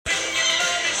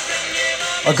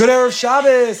A good Erev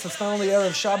Shabbos. It's not only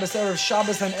Erev Shabbos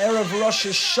and Erev Rosh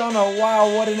Hashana.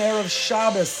 Wow, what an Erev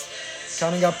Shabbos.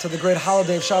 Counting up to the great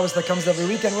holiday of Shabbos that comes every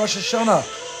weekend, Rosh Hashana,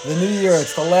 the new year.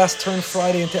 It's the last turn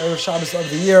Friday into Erev Shabbos of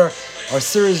the year. Our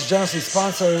series generously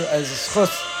sponsored as a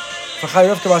schus for Chai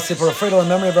Rivka Basipur, in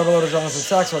memory of Rabbi Jonathan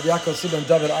Sachs, Rabbi Yaakov Siba, and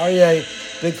David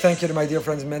Aryeh. Big thank you to my dear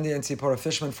friends Mendy and Tzipora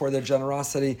Fishman for their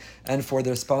generosity and for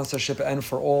their sponsorship and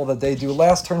for all that they do.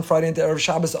 Last turn Friday into Erev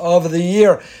Shabbos of the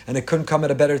year, and it couldn't come at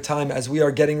a better time as we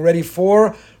are getting ready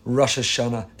for Rosh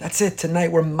Hashana. That's it.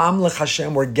 Tonight we're Mamlech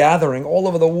Hashem. We're gathering all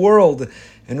over the world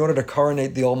in order to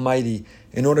coronate the Almighty,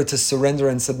 in order to surrender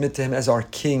and submit to Him as our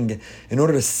King, in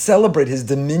order to celebrate His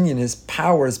dominion, His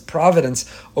power, His providence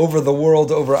over the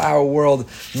world, over our world.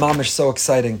 Mamish, so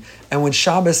exciting. And when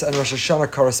Shabbos and Rosh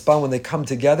Hashanah correspond, when they come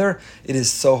together, it is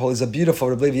so holy. It's a beautiful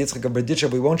Rebbe Yitzchak of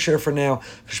Berditchev. We won't share for now.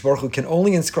 Kadosh Baruch Hu can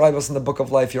only inscribe us in the book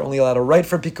of life. You're only allowed to write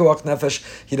for Pikuach Nefesh.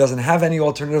 He doesn't have any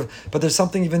alternative. But there's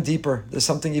something even deeper. There's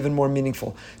something even more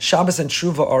meaningful. Shabbos and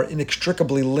Tshuva are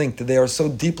inextricably linked. They are so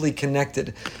deeply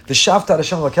connected. V'shavta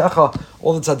Hashem Lakecha.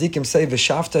 All the tzaddikim say,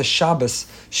 V'shavta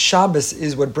Shabbos. Shabbos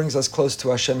is what brings us close to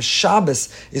Hashem. Shabbos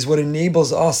is what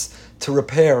enables us to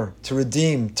repair, to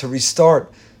redeem, to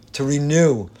restart, to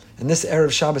renew. And this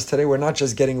Erev Shabbos today, we're not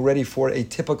just getting ready for a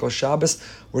typical Shabbos,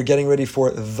 we're getting ready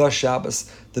for the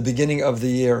Shabbos, the beginning of the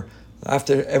year.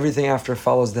 After everything after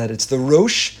follows that. It's the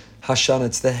Rosh Hashana,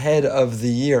 it's the head of the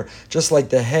year. Just like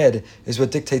the head is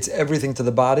what dictates everything to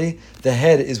the body, the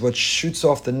head is what shoots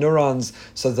off the neurons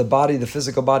so that the body, the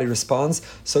physical body responds.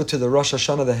 So to the Rosh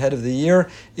Hashana, the head of the year,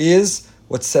 is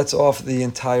what sets off the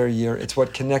entire year. It's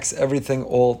what connects everything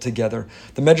all together.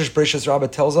 The Medrash Bereshis Rabbah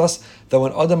tells us that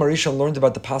when Adam Arishon learned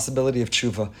about the possibility of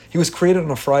tshuva, he was created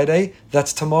on a Friday,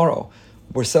 that's tomorrow.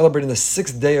 We're celebrating the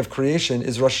sixth day of creation,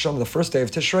 is Rosh Hashanah. The first day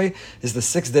of Tishrei is the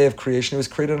sixth day of creation. He was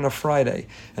created on a Friday,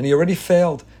 and he already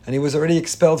failed, and he was already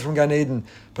expelled from Gan Eden.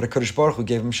 But HaKadosh Baruch Hu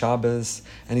gave him Shabbos,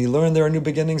 and he learned there are new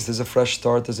beginnings, there's a fresh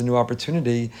start, there's a new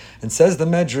opportunity. And says the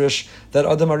Medrash that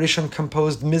Adam Arishon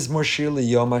composed Mizmor Shir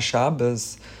Yom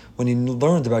HaShabbos when he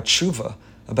learned about tshuva,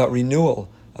 about renewal,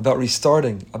 about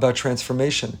restarting, about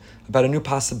transformation, about a new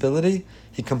possibility.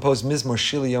 He composed Mizmor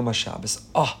Shir Yom HaShabbos.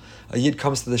 A Yid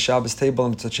comes to the Shabbos table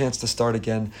and it's a chance to start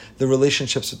again. The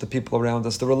relationships with the people around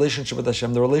us, the relationship with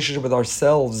Hashem, the relationship with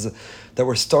ourselves, that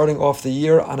we're starting off the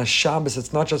year on a Shabbos.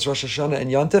 It's not just Rosh Hashanah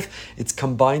and Yontif, it's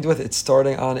combined with, it's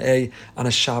starting on a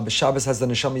Shabbos. Shabbos has the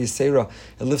Neshama Yisera.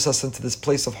 It lifts us into this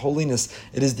place of holiness.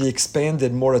 It is the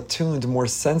expanded, more attuned, more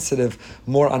sensitive,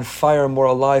 more on fire, more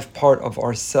alive part of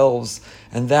ourselves.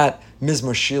 And that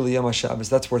Mizmor Shir Yom HaShabbos,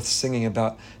 that's worth singing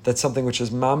about. That's something which is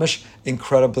mamish,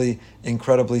 incredibly,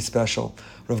 incredibly special.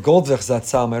 Rav Goldvich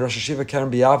Zatzal, my Rosh Hashiva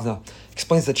Karen B'Yavna,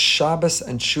 explains that Shabbos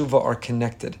and Tshuva are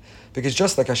connected. Because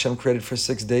just like Hashem created for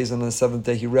 6 days and on the seventh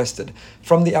day He rested,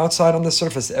 from the outside on the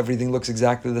surface everything looks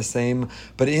exactly the same,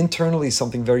 but internally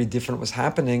something very different was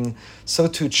happening. So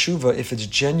too Tshuva, if it's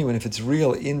genuine, if it's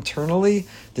real internally,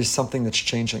 there's something that's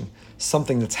changing,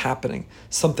 something that's happening,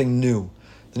 something new.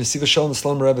 The Nesiva Shalom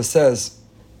Shalom Rebbe says,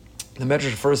 the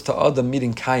Medrash refers to Adam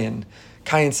meeting Cain.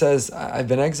 Cain says, I've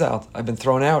been exiled, I've been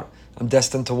thrown out, I'm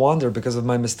destined to wander because of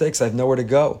my mistakes, I have nowhere to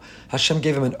go. Hashem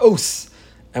gave him an os,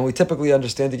 and we typically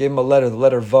understand He gave him a letter, the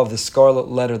letter Vav, the scarlet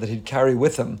letter that he'd carry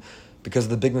with him, because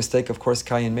of the big mistake, of course,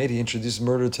 Cain made. He introduced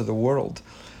murder to the world.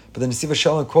 But the Nesiva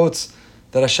Shalom quotes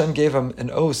that Hashem gave him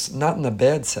an os, not in a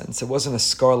bad sense. It wasn't a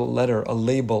scarlet letter, a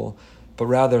label, but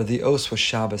rather the os was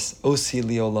Shabbos, osi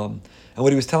liolam. And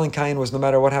what he was telling Cain was, no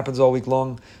matter what happens all week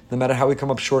long, no matter how we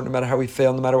come up short, no matter how we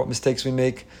fail, no matter what mistakes we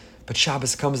make, but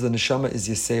Shabbos comes, the neshama is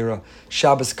Yisera.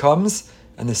 Shabbos comes,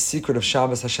 and the secret of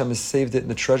Shabbos, Hashem has saved it in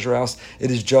the treasure house. It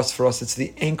is just for us. It's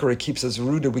the anchor. It keeps us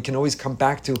rooted. We can always come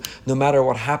back to no matter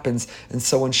what happens. And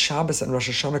so when Shabbos and Rosh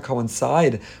Hashanah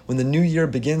coincide, when the new year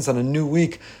begins on a new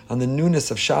week, on the newness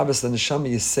of Shabbos, the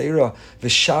Neshama Yisera,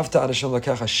 V'shavta ad Hashem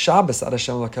Lakecha, Shabbos ad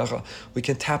Hashem Lakecha, we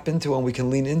can tap into and we can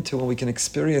lean into and we can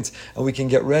experience and we can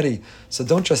get ready. So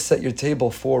don't just set your table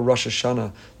for Rosh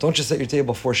Hashanah. Don't just set your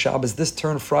table for Shabbos. This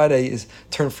turn Friday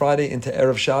into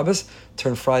Erev Shabbos,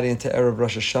 turn Friday into Erev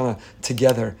Rosh Hashanah.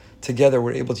 Together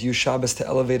we're able to use Shabbos to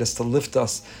elevate us, to lift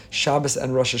us. Shabbos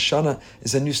and Rosh Hashanah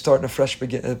is a new start and a fresh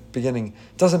beginning.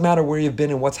 It doesn't matter where you've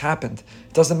been and what's happened.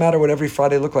 It doesn't matter what every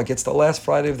Friday look like. It's the last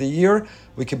Friday of the year.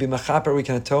 We can be mechaper, we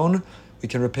can atone, we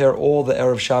can repair all the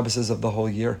Erev Shabbos of the whole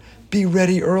year. Be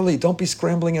ready early. Don't be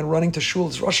scrambling and running to shul.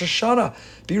 It's Rosh Hashanah.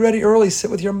 Be ready early.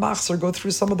 Sit with your machzor. Go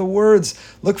through some of the words.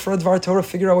 Look for a Dvar Torah.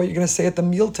 Figure out what you're going to say at the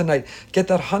meal tonight. Get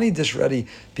that honey dish ready.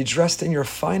 Be dressed in your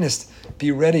finest.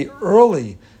 Be ready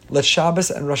early. Let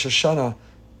Shabbos and Rosh Hashanah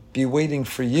be waiting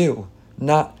for you,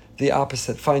 not the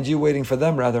opposite. Find you waiting for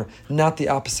them, rather, not the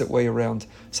opposite way around.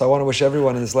 So I want to wish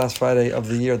everyone in this last Friday of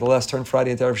the year, the last turn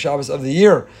Friday into Erev Shabbos of the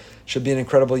year, should be an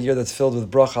incredible year that's filled with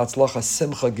bracha, atzlacha,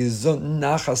 simcha, gizun,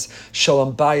 nachas,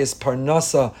 shalom bayis,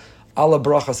 parnasa, Allah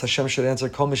brachas. Hashem should answer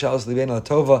kol mishalos libeinu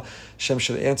latova. Hashem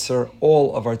should answer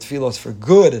all of our tefillos for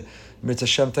good. Mitzvah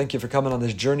Hashem, thank you for coming on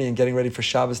this journey and getting ready for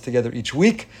Shabbos together each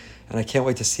week. And I can't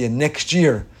wait to see you next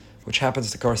year, which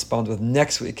happens to correspond with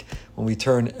next week when we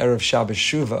turn Erev Shabbos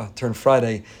Shuva, turn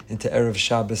Friday into Erev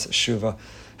Shabbos Shuva.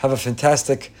 Have a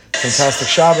fantastic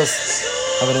Shabbos.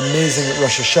 Have an amazing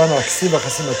Rosh Hashana, Ksiva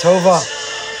Chasima Tova.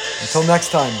 Until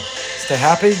next time, stay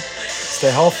happy,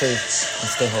 stay healthy, and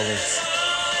stay holy.